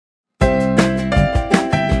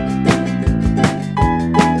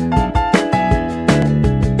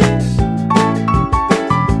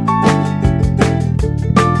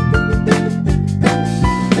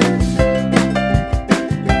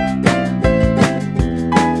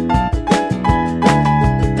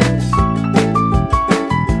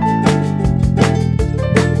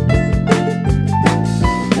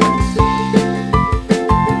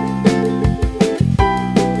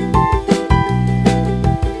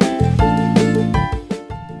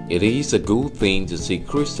It is a good thing to see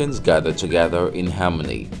Christians gather together in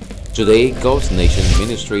harmony. Today, God's Nation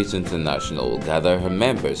Ministries International gather her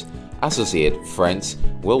members, associates, friends,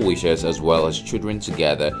 well-wishers as well as children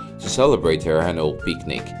together to celebrate her annual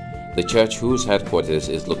picnic. The church, whose headquarters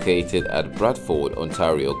is located at Bradford,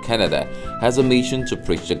 Ontario, Canada, has a mission to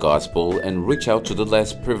preach the gospel and reach out to the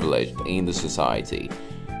less privileged in the society.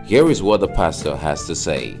 Here is what the pastor has to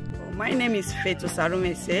say. My name is Feto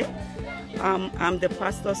Sarumese. I'm the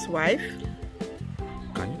pastor's wife.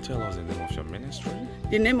 Can you tell us the name of your ministry?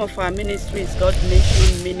 The name of our ministry is God's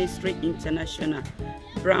Nation Ministry International,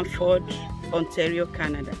 Brantford, Ontario,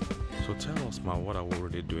 Canada. So tell us, ma, what are we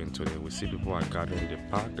really doing today? We see people are gathering in the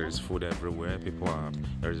park, there is food everywhere,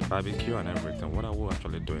 there is barbecue and everything. What are we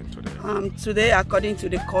actually doing today? Today, according to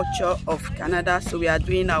the culture of Canada, so we are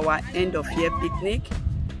doing our end of year picnic.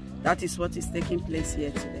 That is what is taking place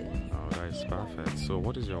here today. Oh, that is perfect. So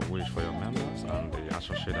what is your wish for your members and the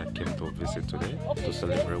associate that came to visit today to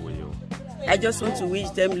celebrate with you? I just want to wish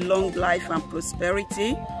them long life and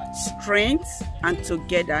prosperity, strength and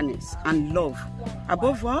togetherness and love.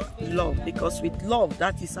 Above all, love, because with love,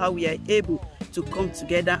 that is how we are able to come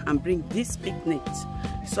together and bring this picnic.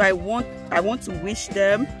 So I want to wish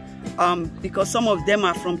them, because some of them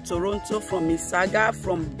are from Toronto, from Mississauga,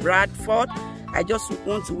 from Bradford. I just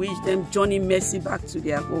want to wish them journey mercy back to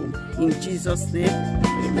their home. In Jesus' name,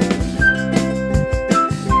 amen.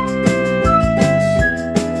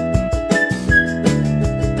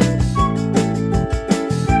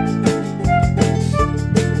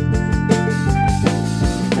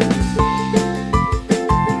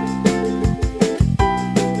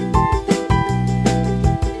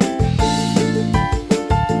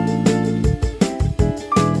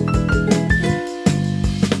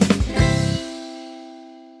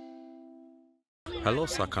 Hello,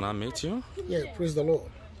 sir. Can I meet you? Yeah, praise the Lord.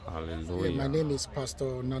 Hallelujah. My name is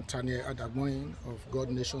Pastor Nathaniel Adagmoin of God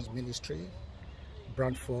Nations Ministry,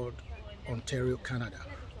 Brantford, Ontario, Canada.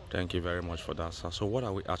 Thank you very much for that, sir. So what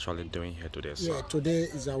are we actually doing here today, sir? Yeah, today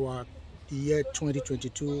is our year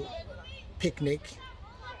 2022 picnic.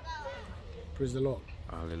 Praise the Lord.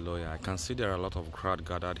 Hallelujah. I can see there are a lot of crowd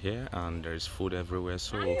gathered here and there is food everywhere.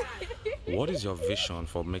 So what is your vision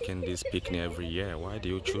for making this picnic every year? Why do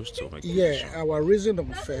you choose to make this vision? Our reason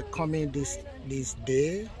of coming this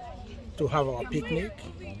day to have our picnic,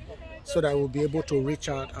 so that we'll be able to reach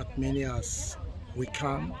out as many as we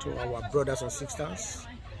can to our brothers and sisters,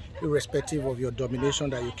 irrespective of your domination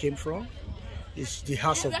that you came from. It's the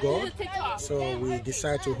house of God. So we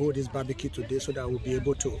decided to hold this barbecue today so that we'll be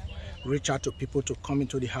able to reach out to people to come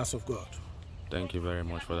into the house of God. Thank you very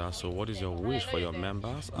much for that. So what is your wish for your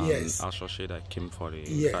members and associates that came for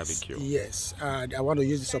the barbecue? Yes, I want to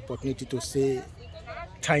use this opportunity to say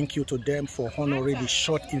thank you to them for honoring the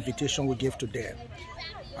short invitation we gave to them.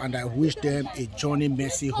 And I wish them a journey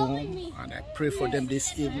mercy home, and I pray for them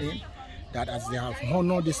this evening that as they have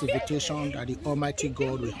honored this invitation, that the Almighty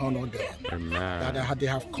God will honor them. Amen. That they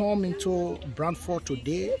have come into Brantford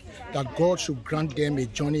today, that God should grant them a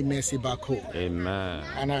journey mercy back home. Amen.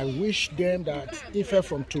 And I wish them that if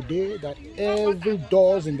from today, that every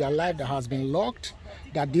doors in their life that has been locked,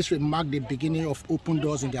 that this will mark the beginning of open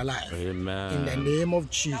doors in their life. Amen. In the name of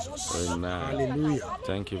Jesus. Amen. Hallelujah.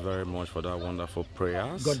 Thank you very much for that wonderful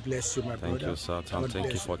prayers. God bless you, my brother. Thank you, sir. And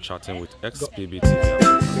thank you for chatting with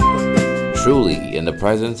Xpbtv. Truly, in the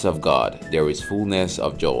presence of God, there is fullness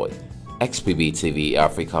of joy. Xpbtv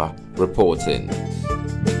Africa reporting.